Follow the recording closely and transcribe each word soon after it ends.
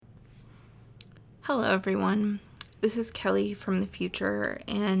Hello, everyone. This is Kelly from the future,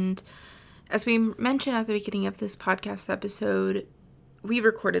 and as we mentioned at the beginning of this podcast episode, we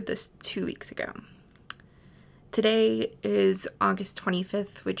recorded this 2 weeks ago. Today is August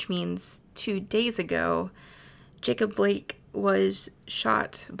 25th, which means 2 days ago, Jacob Blake was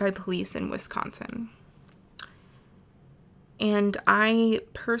shot by police in Wisconsin. And I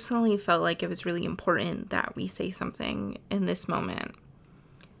personally felt like it was really important that we say something in this moment.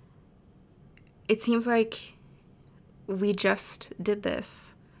 It seems like we just did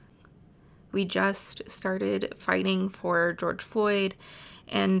this. We just started fighting for George Floyd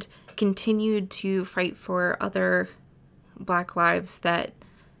and continued to fight for other Black lives that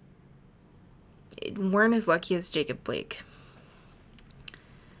weren't as lucky as Jacob Blake.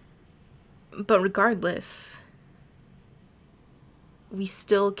 But regardless, we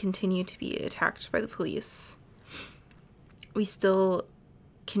still continue to be attacked by the police. We still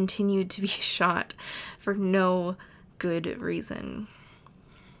continued to be shot for no good reason.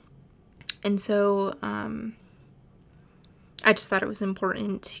 And so I just thought it was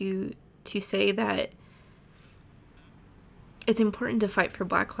important to say that it's important to fight for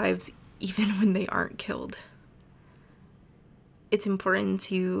Black lives even when they aren't killed. It's important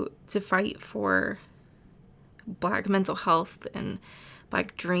to fight for Black mental health and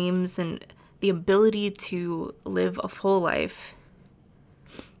Black dreams and the ability to live a full life.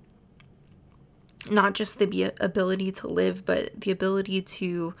 Not just the ability to live, but the ability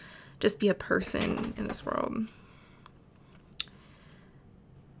to just be a person in this world.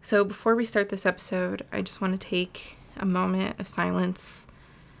 So before we start this episode, I just want to take a moment of silence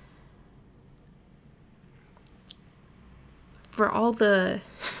for all the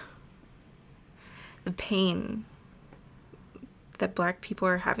pain that Black people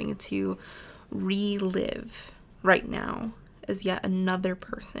are having to relive right now as yet another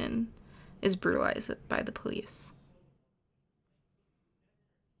person is brutalized by the police.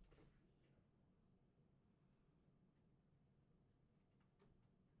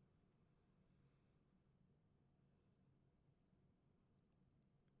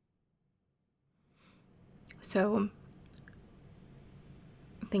 So,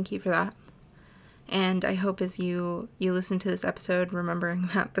 thank you for that. And I hope as you listen to this episode, remembering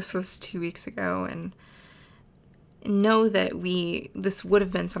that this was 2 weeks ago, and know that this would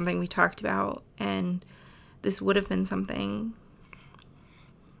have been something we talked about, and this would have been something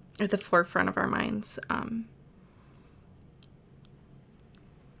at the forefront of our minds.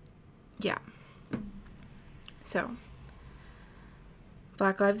 Yeah. So,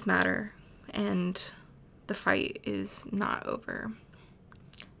 Black Lives Matter, and the fight is not over.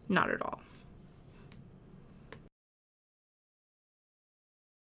 Not at all.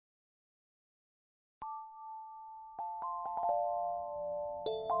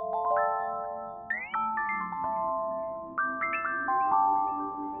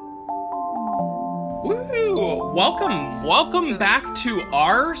 Woo! Welcome back to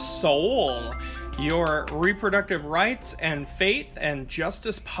Our Soul, your reproductive rights and faith and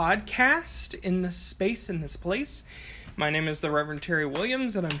justice podcast in this space, in this place. My name is the Reverend Terry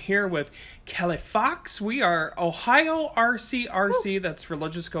Williams, and I'm here with Kelly Fox. We are Ohio RCRC, that's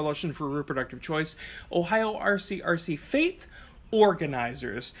Religious Coalition for Reproductive Choice, Ohio RCRC faith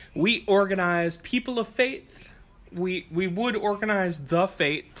organizers. We organize people of faith. We would organize the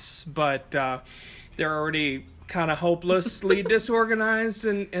faiths, but they're already kind of hopelessly disorganized,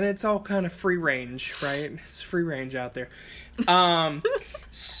 and it's all kind of free range, right? It's free range out there.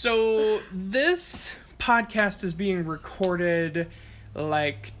 So this podcast is being recorded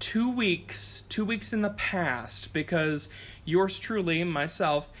like 2 weeks in the past, because yours truly,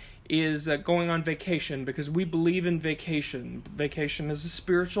 myself, is going on vacation, because we believe in vacation. Vacation is a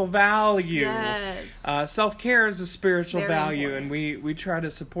spiritual value. Yes. Self-care is a spiritual Very value, important. and we try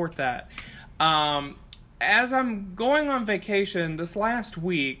to support that. As I'm going on vacation this last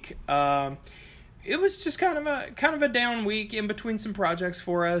week, it was just kind of a down week in between some projects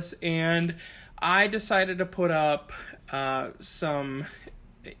for us, and I decided to put up some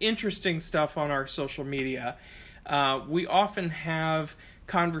interesting stuff on our social media. We often have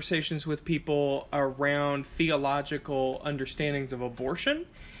conversations with people around theological understandings of abortion.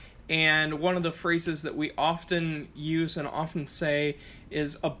 And one of the phrases that we often use and often say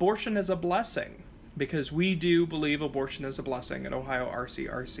is abortion is a blessing, because we do believe abortion is a blessing at Ohio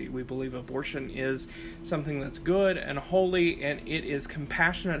RCRC. We believe abortion is something that's good and holy, and it is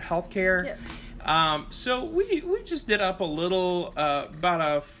compassionate healthcare. Yes. So we just did up a little, about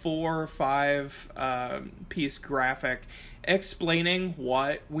a 4 or 5 piece graphic explaining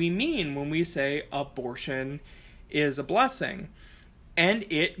what we mean when we say abortion is a blessing. And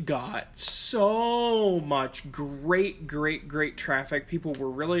it got so much great traffic. People were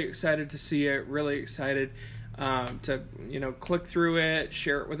really excited to see it, really excited to, click through it,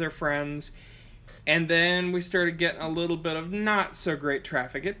 share it with their friends. And then we started getting a little bit of not so great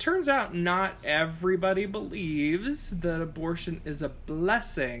traffic. It turns out not everybody believes that abortion is a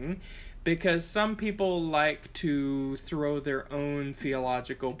blessing, because some people like to throw their own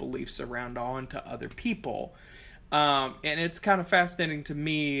theological beliefs around onto other people. And it's kind of fascinating to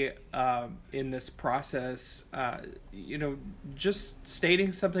me in this process, just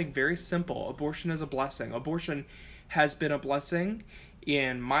stating something very simple. Abortion is a blessing. Abortion has been a blessing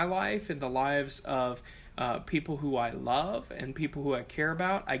in my life, in the lives of people who I love and people who I care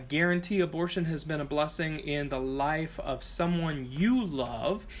about. I guarantee abortion has been a blessing in the life of someone you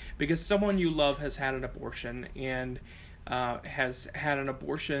love, because someone you love has had an abortion and has had an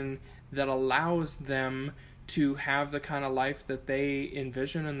abortion that allows them to have the kind of life that they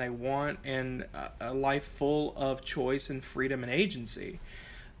envision and they want, and a life full of choice and freedom and agency.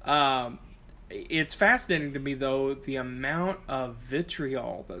 It's fascinating to me, though, the amount of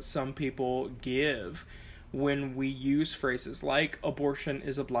vitriol that some people give when we use phrases like abortion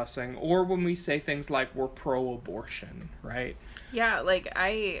is a blessing, or when we say things like we're pro-abortion, right? Yeah, like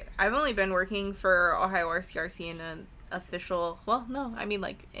I've only been working for Ohio RCRC in an official,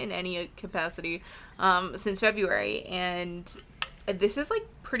 in any capacity, since February, and this is like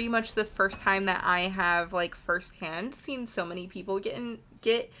pretty much the first time that I have like firsthand seen so many people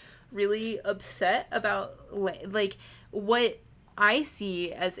get really upset about like what I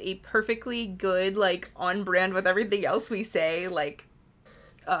see as a perfectly good, like on brand with everything else we say, like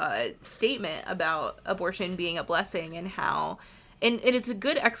statement about abortion being a blessing, and how and it's a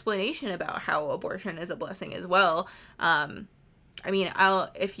good explanation about how abortion is a blessing as well.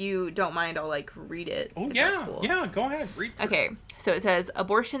 If you don't mind, I'll like read it. Oh yeah, that's cool. Yeah, go ahead, read it. Okay, so it says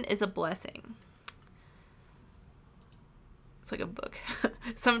abortion is a blessing. Like a book.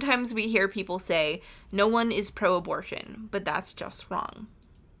 Sometimes we hear people say, no one is pro-abortion, but that's just wrong.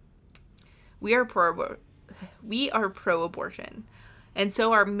 We are pro-abortion, and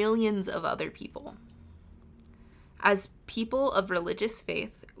so are millions of other people. As people of religious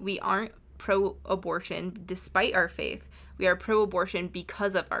faith, we aren't pro-abortion despite our faith. We are pro-abortion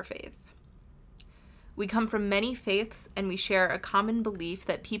because of our faith. We come from many faiths, and we share a common belief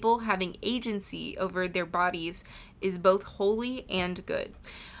that people having agency over their bodies is both holy and good.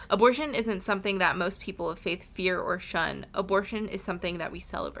 Abortion isn't something that most people of faith fear or shun. Abortion is something that we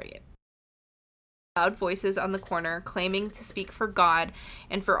celebrate. Loud voices on the corner claiming to speak for God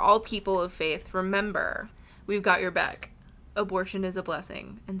and for all people of faith. Remember, we've got your back. Abortion is a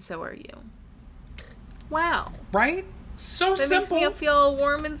blessing, and so are you. Wow. Right? So that simple. Makes me feel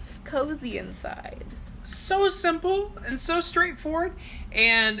warm and cozy inside. So simple and so straightforward.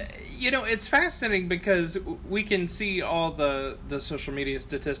 And, it's fascinating because we can see all the social media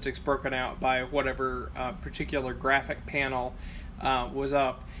statistics broken out by whatever particular graphic panel was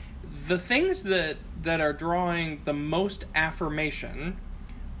up. The things that are drawing the most affirmation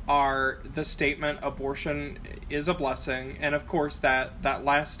are the statement, abortion is a blessing. And, of course, that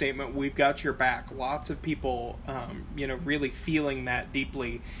last statement, we've got your back. Lots of people, really feeling that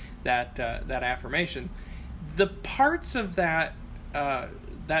deeply, that affirmation. The parts of that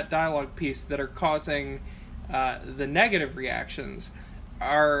dialogue piece that are causing the negative reactions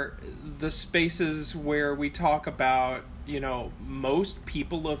are the spaces where we talk about, most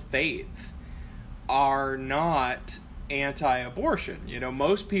people of faith are not anti-abortion.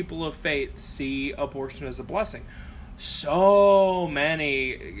 Most people of faith see abortion as a blessing. So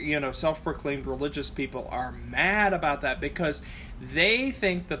many, self-proclaimed religious people are mad about that because they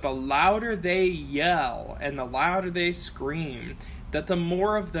think that the louder they yell and the louder they scream, that the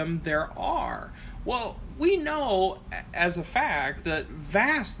more of them there are. Well, we know as a fact that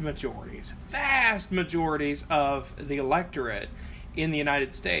vast majorities of the electorate in the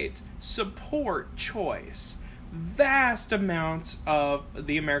United States support choice. Vast amounts of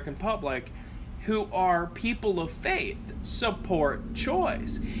the American public who are people of faith support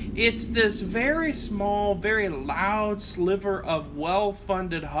choice. It's this very small, very loud sliver of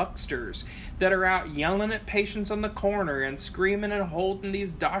well-funded hucksters that are out yelling at patients on the corner and screaming and holding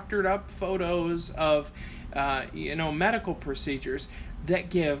these doctored up photos of medical procedures that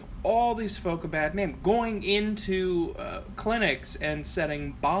give all these folk a bad name, going into clinics and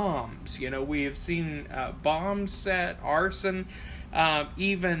setting bombs. We have seen bombs set, arson,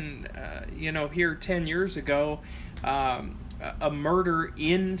 even here 10 years ago, a murder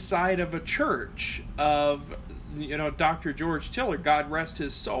inside of a church of Dr. George Tiller, God rest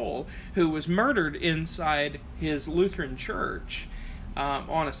his soul, who was murdered inside his Lutheran church.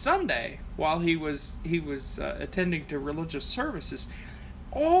 on a Sunday while he was attending to religious services.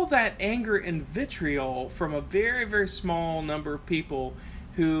 All that anger and vitriol from a very, very small number of people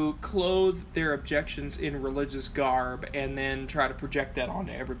who clothe their objections in religious garb and then try to project that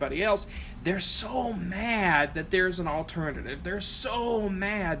onto everybody else. They're so mad that there's an alternative. They're so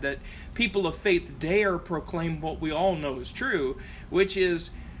mad that people of faith dare proclaim what we all know is true, which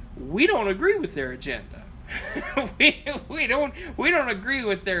is we don't agree with their agenda. we don't agree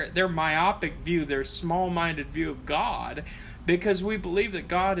with their myopic view, their small-minded view of God, because we believe that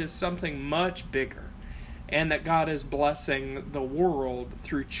God is something much bigger. And that God is blessing the world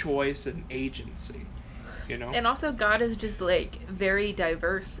through choice and agency, you know? And also God is just, like, very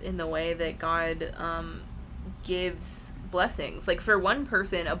diverse in the way that God gives blessings. Like, for one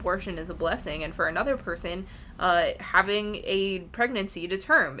person, abortion is a blessing, and for another person, having a pregnancy to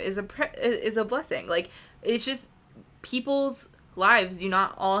term is a blessing. Like, it's just people's lives do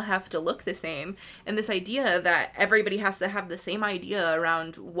not all have to look the same, and this idea that everybody has to have the same idea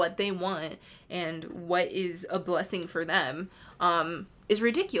around what they want and what is a blessing for them is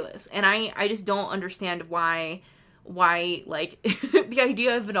ridiculous. And I just don't understand why like the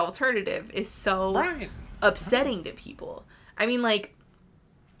idea of an alternative is so upsetting to people. I mean, like,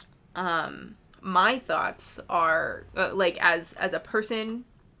 my thoughts are like, as a person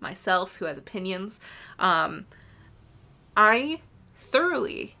myself who has opinions, I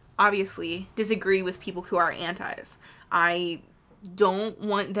thoroughly, obviously, disagree with people who are antis. I don't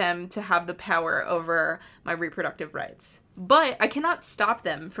want them to have the power over my reproductive rights. But I cannot stop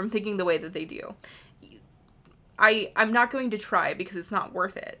them from thinking the way that they do. I'm not going to try, because it's not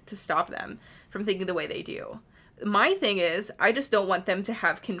worth it to stop them from thinking the way they do. My thing is, I just don't want them to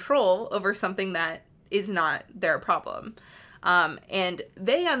have control over something that is not their problem. And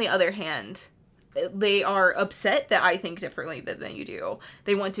they, on the other hand, they are upset that I think differently than you do.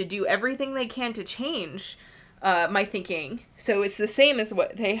 They want to do everything they can to change my thinking so it's the same as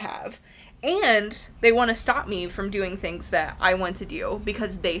what they have. And they want to stop me from doing things that I want to do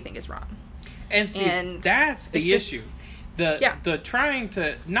because they think is wrong. And see, that's the issue. The trying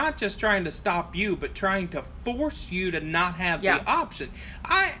to, not just trying to stop you, but trying to force you to not have the option.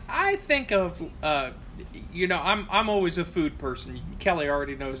 I think of, I'm always a food person. Kelly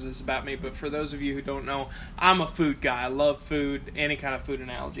already knows this about me, but for those of you who don't know, I'm a food guy. I love food, any kind of food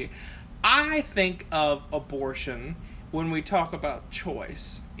analogy. I think of abortion when we talk about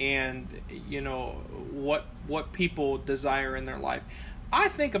choice and, what people desire in their life. I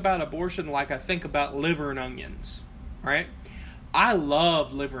think about abortion like I think about liver and onions, right? I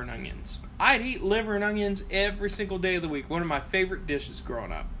love liver and onions. I'd eat liver and onions every single day of the week. One of my favorite dishes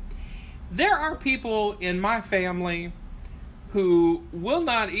growing up. There are people in my family who will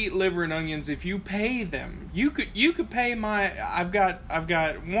not eat liver and onions if you pay them. You could pay I've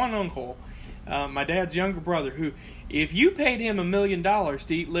got one uncle, my dad's younger brother, who, if you paid him $1 million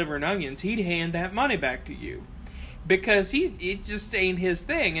to eat liver and onions, he'd hand that money back to you. Because it just ain't his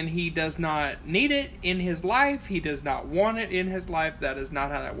thing, and he does not need it in his life. He does not want it in his life. That is not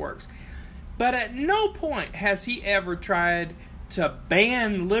how that works. But at no point has he ever tried to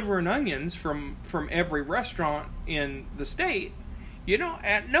ban liver and onions from every restaurant in the state.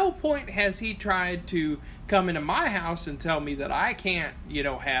 At no point has he tried to come into my house and tell me that I can't,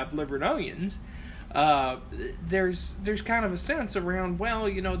 have liver and onions. There's kind of a sense around,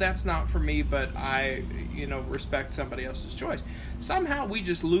 that's not for me, but I, respect somebody else's choice. Somehow we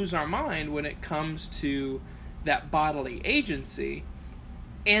just lose our mind when it comes to that bodily agency.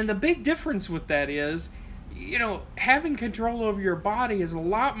 And the big difference with that is, having control over your body is a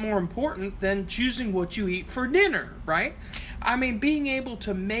lot more important than choosing what you eat for dinner, right? I mean, being able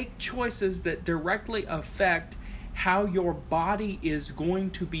to make choices that directly affect how your body is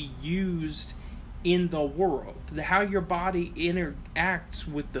going to be used in the world, how your body interacts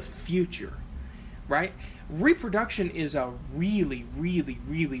with the future, right? Reproduction is a really, really,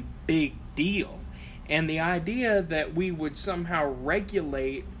 really big deal. And the idea that we would somehow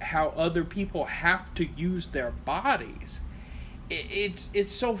regulate how other people have to use their bodies,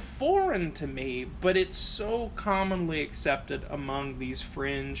 it's so foreign to me, but it's so commonly accepted among these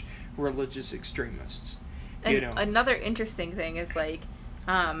fringe religious extremists. And another interesting thing is, like,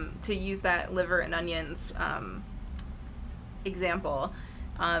 to use that liver and onions example,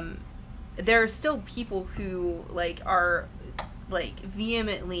 there are still people who are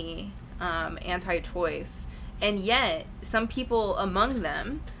vehemently anti-choice, and yet some people among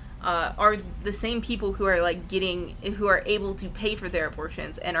them are the same people who are who are able to pay for their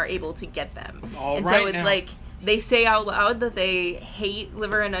abortions and are able to get them. So it's they say out loud that they hate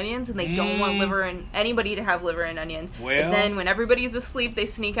liver and onions and they don't want anybody to have liver and onions. Well, and then when everybody's asleep, they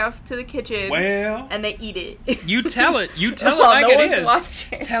sneak out to the kitchen and they eat it. You tell it. You tell it like no it one's is.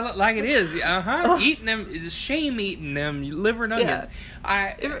 Watching. Tell it like it is. Eating them, shame eating them liver and onions.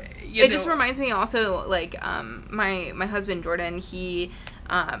 It just reminds me also, like, my husband Jordan, he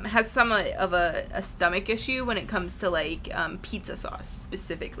has somewhat of a stomach issue when it comes to, like, pizza sauce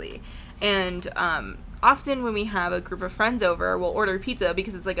specifically. And often when we have a group of friends over, we'll order pizza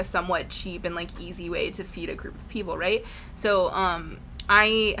because it's, like, a somewhat cheap and, like, easy way to feed a group of people, right? So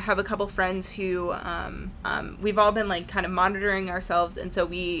I have a couple friends who we've all been, like, kind of monitoring ourselves, and so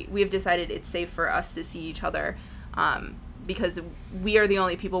we have decided it's safe for us to see each other because we are the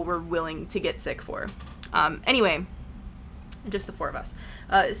only people we're willing to get sick for. Anyway, just the four of us.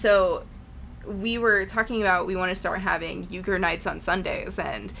 So we were talking about we want to start having euchre nights on Sundays,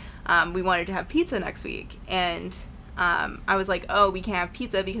 and we wanted to have pizza next week. And I was like, oh, we can't have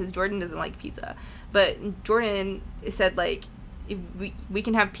pizza because Jordan doesn't like pizza. But Jordan said, like, if we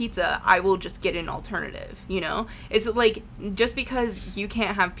can have pizza, I will just get an alternative, you know? It's like, just because you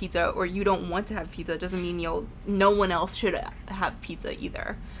can't have pizza or you don't want to have pizza doesn't mean no one else should have pizza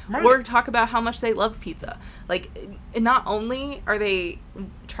either. Right. Or talk about how much they love pizza. Like, not only are they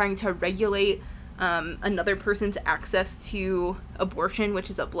trying to regulate another person's access to abortion, which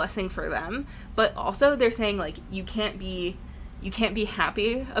is a blessing for them, but also they're saying, like, you can't be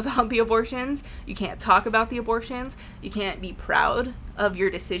happy about the abortions. You can't talk about the abortions. You can't be proud of your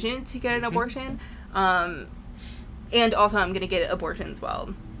decision to get an abortion. And also, I'm going to get abortions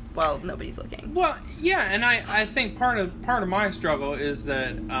while nobody's looking. Well, yeah, and I think part of my struggle is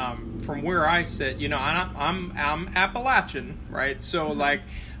that from where I sit, you know, I'm Appalachian, right? So like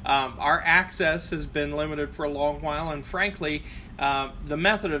our access has been limited for a long while, and frankly, the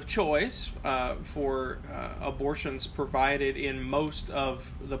method of choice for abortions provided in most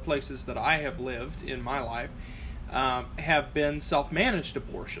of the places that I have lived in my life have been self-managed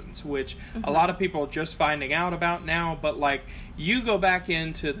abortions, which a lot of people are just finding out about now. But like, you go back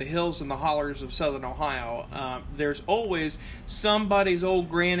into the hills and the hollers of southern Ohio, there's always somebody's old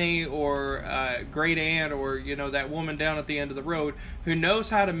granny or great aunt, or, you know, that woman down at the end of the road who knows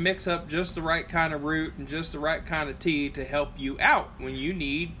how to mix up just the right kind of root and just the right kind of tea to help you out when you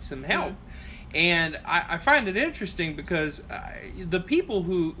need some help. And I find it interesting because the people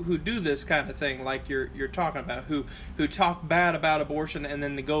who do this kind of thing, like you're talking about, who talk bad about abortion and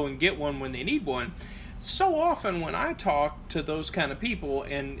then they go and get one when they need one, so often when I talk to those kind of people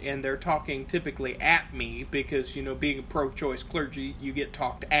and they're talking typically at me, because, you know, being a pro-choice clergy, you get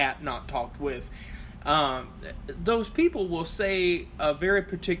talked at, not talked with, those people will say a very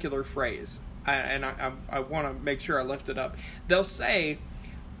particular phrase, and I want to make sure I lift it up. They'll say,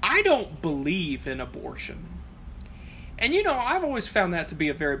 I don't believe in abortion. And, you know, I've always found that to be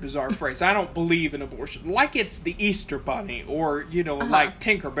a very bizarre phrase. I don't believe in abortion. Like it's the Easter Bunny or, you know, like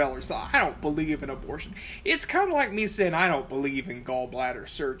Tinkerbell or something. I don't believe in abortion. It's kind of like me saying I don't believe in gallbladder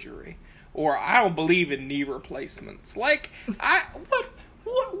surgery. Or I don't believe in knee replacements. Like, what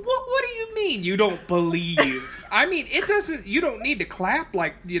do you mean you don't believe? I mean, it doesn't, you don't need to clap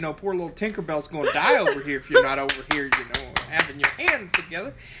like, you know, poor little Tinkerbell's going to die over here if you're not over here, you know, having your hands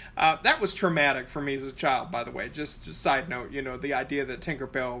together. That was traumatic for me as a child, by the way. Just a side note, you know, the idea that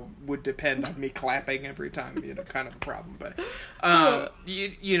Tinkerbell would depend on me clapping every time, you know, kind of a problem. But,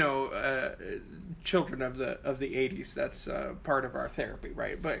 children of the 80s, that's part of our therapy,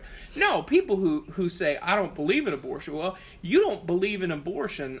 right? But no, people who say, I don't believe in abortion, well, you don't believe in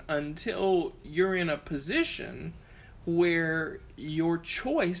abortion until you're in a position where your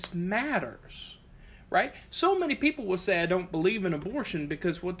choice matters. Right? So many people will say I don't believe in abortion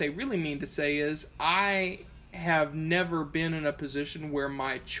because what they really mean to say is I have never been in a position where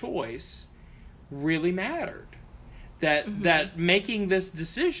my choice really mattered. That making this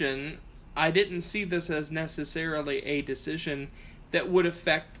decision, I didn't see this as necessarily a decision that would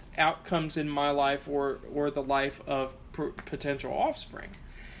affect outcomes in my life or the life of potential offspring.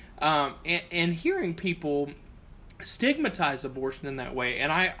 And hearing people stigmatize abortion in that way,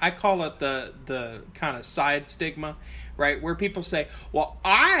 and I call it the kind of side stigma, right, where people say, well,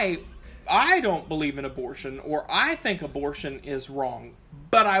 I don't believe in abortion, or I think abortion is wrong,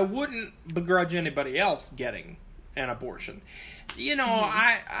 but I wouldn't begrudge anybody else getting an abortion. You know,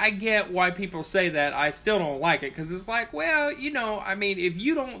 I get why people say that. I still don't like it, because it's like, well, you know, I mean, if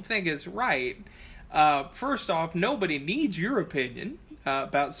you don't think it's right, first off, nobody needs your opinion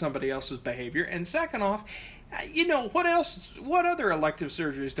about somebody else's behavior, and second off, What else? What other elective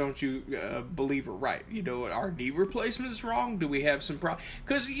surgeries don't you believe are right? Are knee replacements wrong? Do we have some problem?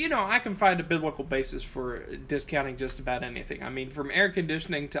 Because I can find a biblical basis for discounting just about anything. I mean, from air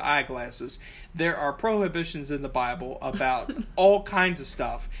conditioning to eyeglasses, there are prohibitions in the Bible about all kinds of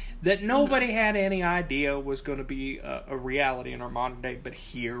stuff that nobody had any idea was going to be a reality in our modern day. But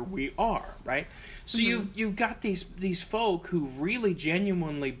here we are, right? So you've got these folk who really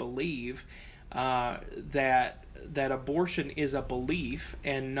genuinely believe that abortion is a belief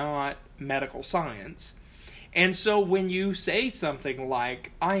and not medical science. And so when you say something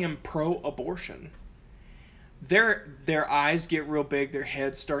like, I am pro-abortion, their eyes get real big, their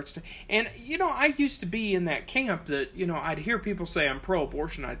head starts to... And, I used to be in that camp that, I'd hear people say I'm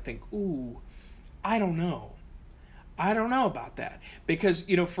pro-abortion, I'd think, ooh, I don't know. I don't know about that. Because,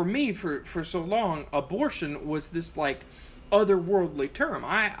 for me, for so long, abortion was this, otherworldly term.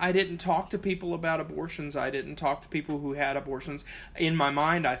 I didn't talk to people about abortions. I didn't talk to people who had abortions. In my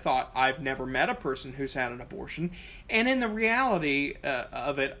mind, I thought, I've never met a person who's had an abortion. And in the reality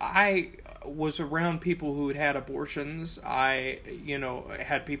of it, I was around people who had abortions. I,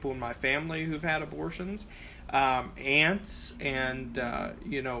 had people in my family who've had abortions. Aunts and,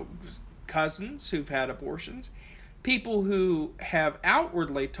 cousins who've had abortions. People who have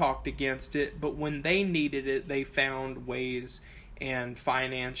outwardly talked against it, but when they needed it, they found ways and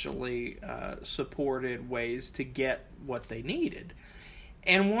financially supported ways to get what they needed.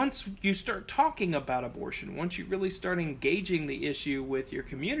 And once you start talking about abortion, once you really start engaging the issue with your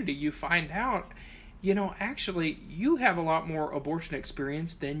community, you find out, actually, you have a lot more abortion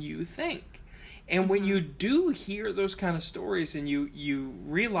experience than you think. And when you do hear those kind of stories and you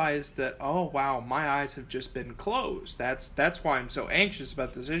realize that, oh, wow, my eyes have just been closed. That's why I'm so anxious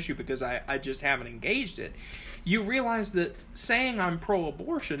about this issue, because I just haven't engaged it. You realize that saying I'm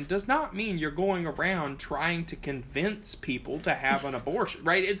pro-abortion does not mean you're going around trying to convince people to have an abortion,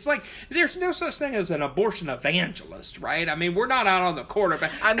 right? It's like there's no such thing as an abortion evangelist, right? I mean, we're not out on the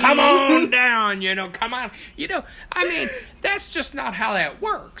quarterback. Come on down, come on. That's just not how that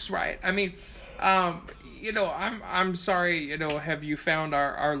works, right? I mean... I'm sorry, have you found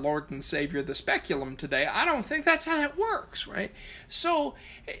our Lord and Savior, the speculum today? I don't think that's how that works, right? So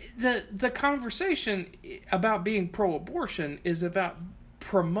the conversation about being pro-abortion is about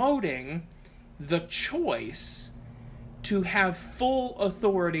promoting the choice to have full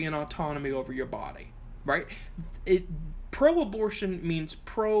authority and autonomy over your body, right? Pro-abortion means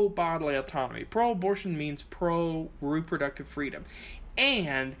pro-bodily autonomy. Pro-abortion means pro-reproductive freedom.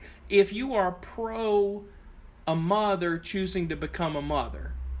 And if you are pro a mother choosing to become a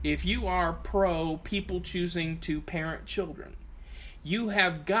mother, if you are pro people choosing to parent children, you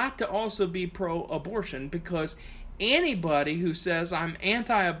have got to also be pro-abortion, because anybody who says I'm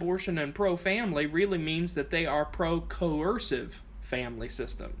anti-abortion and pro-family really means that they are pro-coercive family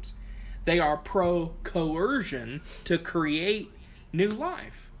systems. They are pro-coercion to create new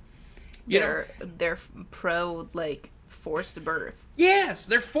life. They're pro, forced birth. Yes,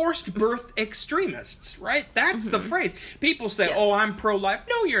 they're forced birth extremists, right? That's the phrase. People say, yes. Oh, I'm pro-life.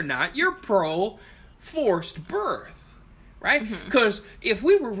 No, you're not. You're pro-forced birth, right? Because if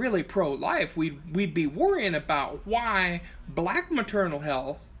we were really pro-life, we'd be worrying about why black maternal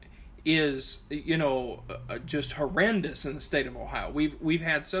health is, just horrendous in the state of Ohio. We've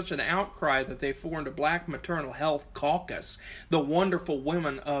had such an outcry that they formed a Black Maternal Health Caucus. The wonderful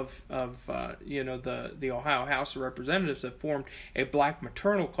women of the Ohio House of Representatives have formed a Black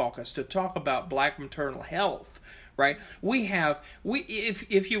Maternal Caucus to talk about black maternal health. Right?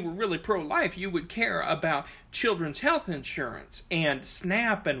 If you were really pro-life, you would care about children's health insurance and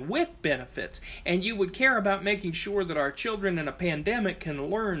SNAP and WIC benefits, and you would care about making sure that our children in a pandemic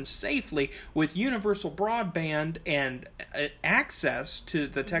can learn safely with universal broadband and access to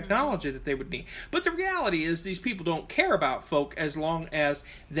the technology that they would need. But the reality is these people don't care about folk as long as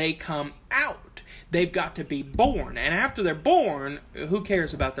they come out. They've got to be born, and after they're born, who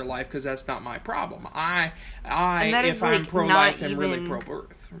cares about their life? Because that's not my problem. If I'm pro-life, I'm really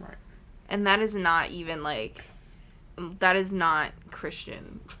pro-birth, right? And that is not even that is not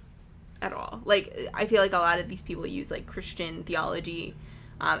Christian at all. I feel like a lot of these people use Christian theology.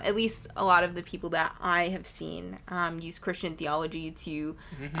 At least a lot of the people that I have seen use Christian theology to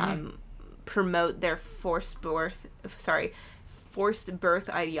promote their forced birth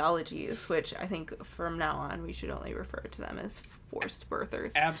ideologies, which I think from now on we should only refer to them as forced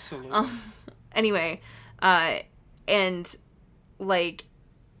birthers. Absolutely. Anyway, and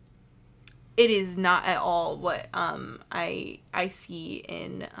it is not at all what I see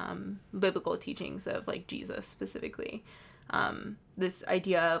in biblical teachings of Jesus specifically. This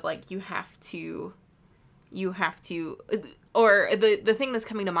idea of you have to you have to, or the thing that's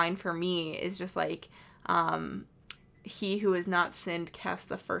coming to mind for me is just like, he who has not sinned cast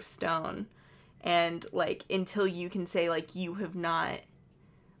the first stone. And like, until you can say like, you have not,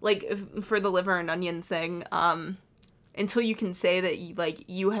 like for the liver and onion thing, until you can say that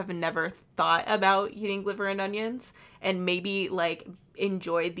you have never thought about eating liver and onions and maybe like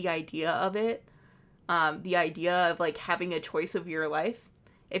enjoyed the idea of it, the idea of like having a choice of your life.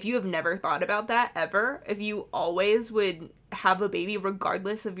 If you have never thought about that ever, if you always would have a baby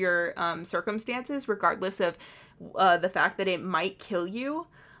regardless of your circumstances, regardless of the fact that it might kill you,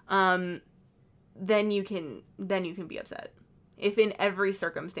 then you can be upset. If in every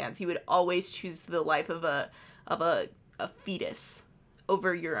circumstance you would always choose the life of a fetus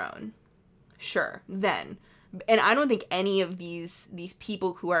over your own, sure, then. And I don't think any of these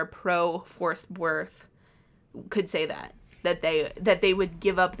people who are pro forced birth could say that they would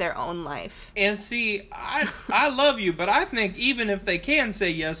give up their own life. And see, I love you, but I think even if they can say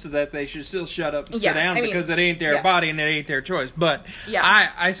yes to that, they should still shut up and sit down because it ain't their body and it ain't their choice. But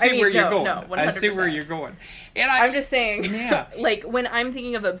I see where you're going. No, 100%. I see where you're going. And I'm just saying, like when I'm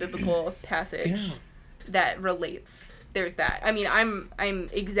thinking of a biblical passage that relates, there's that. I mean, I'm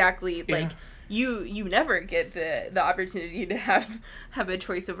exactly like you never get the opportunity to have a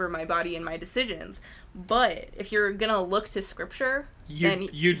choice over my body and my decisions. But if you're gonna look to scripture, then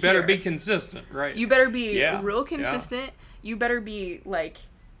you'd better be consistent, right? You better be real consistent. Yeah. You better be like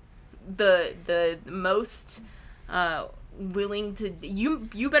the most willing to.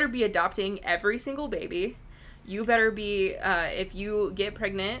 You better be adopting every single baby. You better be if you get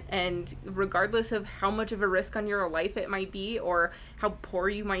pregnant, and regardless of how much of a risk on your life it might be, or how poor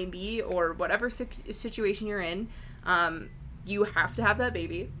you might be, or whatever situation you're in, you have to have that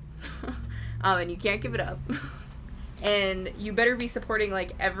baby. And you can't give it up. And you better be supporting,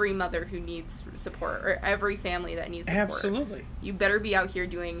 like, every mother who needs support, or every family that needs support. Absolutely. You better be out here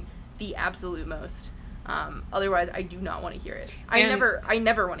doing the absolute most. Otherwise, I do not want to hear it. I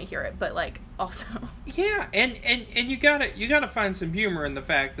never want to hear it, but, like, also. Yeah, and you gotta find some humor in the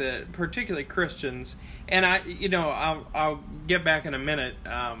fact that, particularly Christians, and I'll get back in a minute,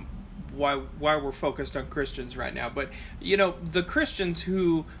 why we're focused on Christians right now, but, the Christians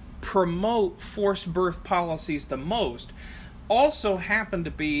who promote forced birth policies the most also happen to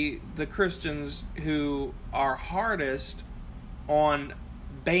be the Christians who are hardest on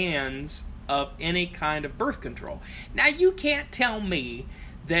bans of any kind of birth control. Now, you can't tell me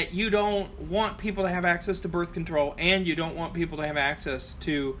that you don't want people to have access to birth control and you don't want people to have access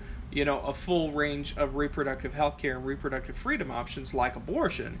to, a full range of reproductive health care and reproductive freedom options like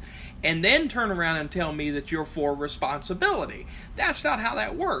abortion, and then turn around and tell me that you're for responsibility. That's not how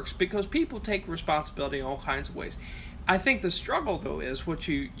that works, because people take responsibility in all kinds of ways. I think the struggle, though, is what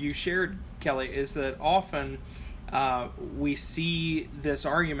you shared, Kelly, is that often we see this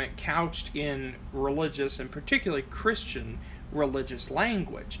argument couched in religious and particularly Christian religious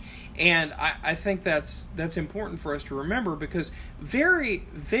language. And I think that's important for us to remember, because very,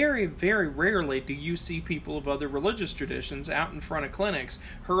 very, very rarely do you see people of other religious traditions out in front of clinics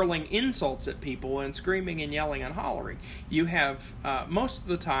hurling insults at people and screaming and yelling and hollering. You have, most of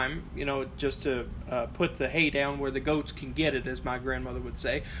the time, just to put the hay down where the goats can get it, as my grandmother would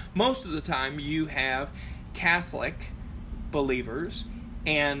say, most of the time you have Catholic believers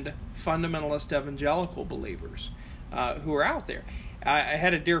and fundamentalist evangelical believers who are out there. I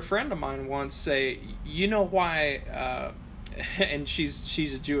had a dear friend of mine once say, why, and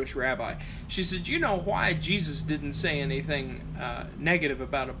she's a Jewish rabbi, she said, why Jesus didn't say anything negative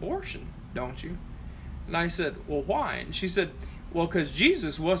about abortion, don't you? And I said, well, why? And she said, well, because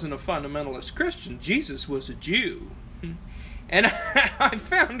Jesus wasn't a fundamentalist Christian. Jesus was a Jew. And I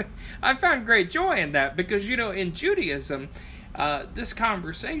found great joy in that, because, in Judaism, this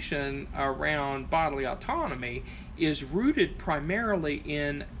conversation around bodily autonomy is rooted primarily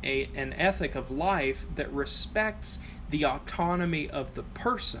in an ethic of life that respects the autonomy of the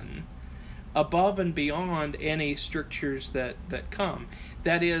person above and beyond any strictures that come.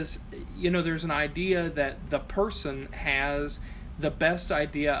 That is, there's an idea that the person has the best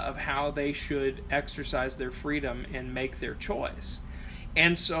idea of how they should exercise their freedom and make their choice.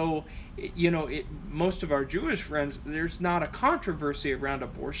 And so, most of our Jewish friends, there's not a controversy around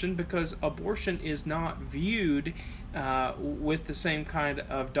abortion, because abortion is not viewed with the same kind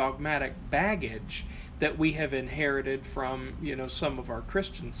of dogmatic baggage that we have inherited from, some of our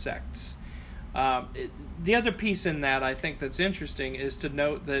Christian sects. The other piece in that I think that's interesting is to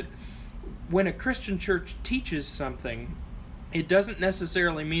note that when a Christian church teaches something, it doesn't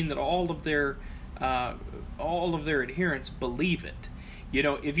necessarily mean that all of their adherents believe it. You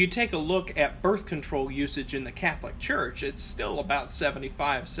know, if you take a look at birth control usage in the Catholic Church, it's still about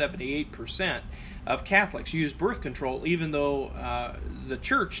 75-78% of Catholics use birth control, even though the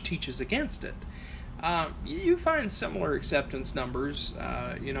Church teaches against it. You find similar acceptance numbers,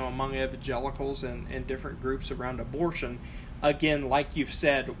 among evangelicals and different groups around abortion. Again, like you've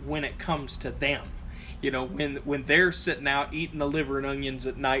said, when it comes to them. When they're sitting out eating the liver and onions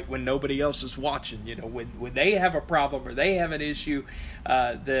at night when nobody else is watching, when they have a problem or they have an issue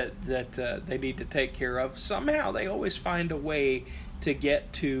that they need to take care of, somehow they always find a way to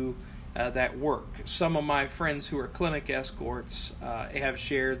get to that work. Some of my friends who are clinic escorts have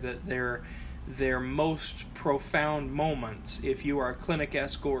shared that their most profound moments, if you are a clinic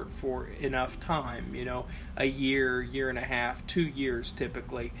escort for enough time, a year, year and a half, 2 years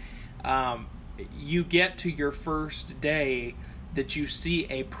typically, you get to your first day that you see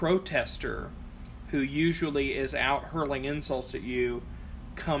a protester who usually is out hurling insults at you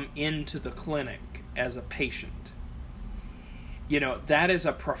come into the clinic as a patient. That is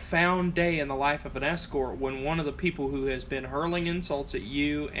a profound day in the life of an escort, when one of the people who has been hurling insults at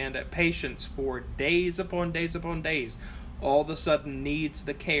you and at patients for days upon days upon days all of a sudden needs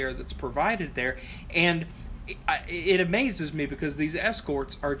the care that's provided there. And it amazes me, because these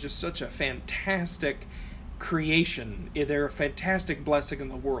escorts are just such a fantastic creation. They're a fantastic blessing in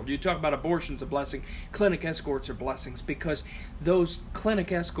the world. You talk about abortion's a blessing, clinic escorts are blessings, because those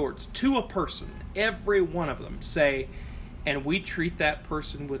clinic escorts, to a person, every one of them say, and we treat that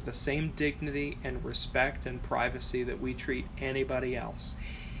person with the same dignity and respect and privacy that we treat anybody else.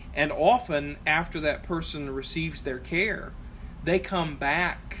 And often, after that person receives their care, they come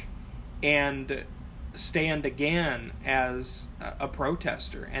back and stand again as a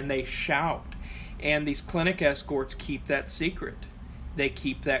protester, and they shout. And these clinic escorts keep that secret. They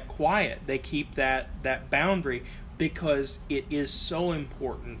keep that quiet. They keep that boundary, because it is so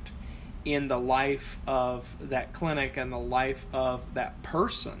important in the life of that clinic and the life of that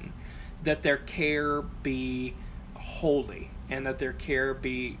person that their care be holy and that their care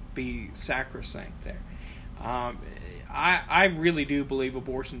be sacrosanct there. I really do believe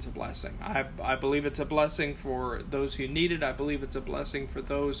abortion's a blessing. I believe it's a blessing for those who need it. I believe it's a blessing for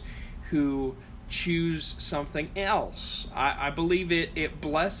those who choose something else. I believe it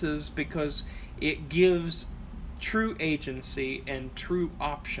blesses because it gives true agency and true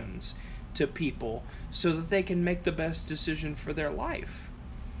options to people so that they can make the best decision for their life.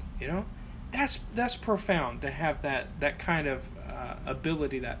 That's profound, to have that kind of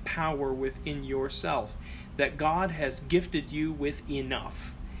ability, that power within yourself, that God has gifted you with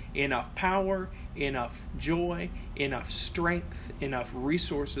enough power, enough joy, enough strength, enough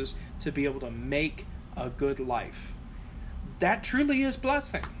resources to be able to make a good life. That truly is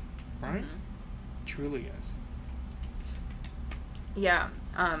blessing, right? Mm-hmm. Truly is. Yeah.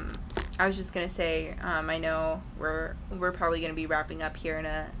 I was just gonna say, I know we're probably gonna be wrapping up here in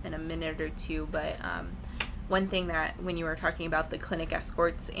a minute or two, but one thing that, when you were talking about the clinic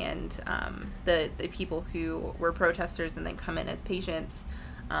escorts and the people who were protesters and then come in as patients,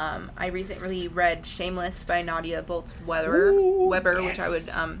 I recently read Shameless by Nadia Bolz-Weber, yes. Which I would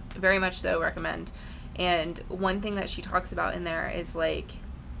very much so recommend. And one thing that she talks about in there is like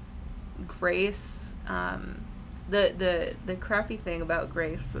grace. The crappy thing about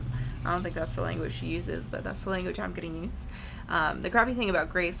grace, I don't think that's the language she uses, but that's the language I'm going to use. The crappy thing about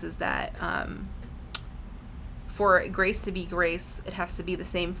grace is that for grace to be grace, it has to be the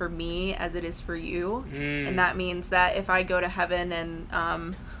same for me as it is for you. And that means that if I go to heaven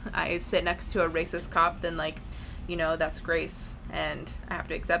and I sit next to a racist cop, then that's grace, and I have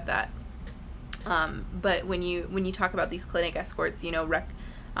to accept that. But when you talk about these clinic escorts,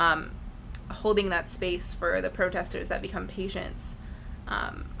 holding that space for the protesters that become patients,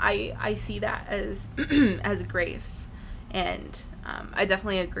 I see that as as grace. And I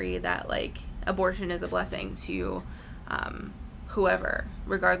definitely agree that abortion is a blessing to whoever,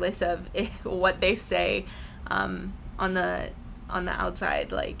 regardless of what they say on the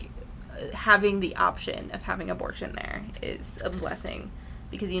outside. Having the option of having abortion there is a blessing,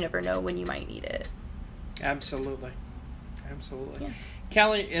 because you never know when you might need it. Absolutely. Yeah.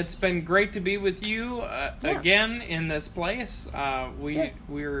 Kelly, it's been great to be with you again in this place.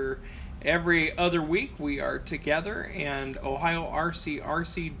 We're every other week we are together, and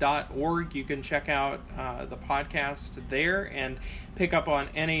OhioRCRC.org. You can check out the podcast there and pick up on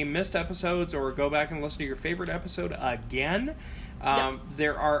any missed episodes, or go back and listen to your favorite episode again.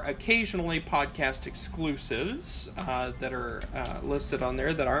 There are occasionally podcast exclusives that are listed on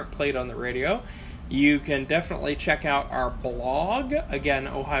there that aren't played on the radio. You can definitely check out our blog, again,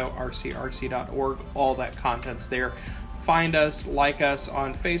 OhioRCRC.org. All that content's there find us, like us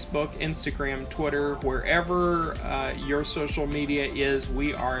on Facebook, Instagram, Twitter, wherever your social media is,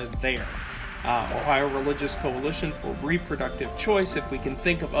 we are there. Ohio Religious Coalition for Reproductive Choice. If we can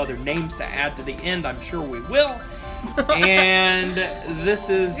think of other names to add to the end, I'm sure we will. And this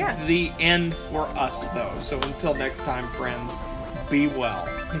is the end for us, though. So until next time, friends, be well.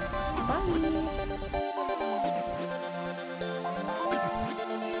 Bye.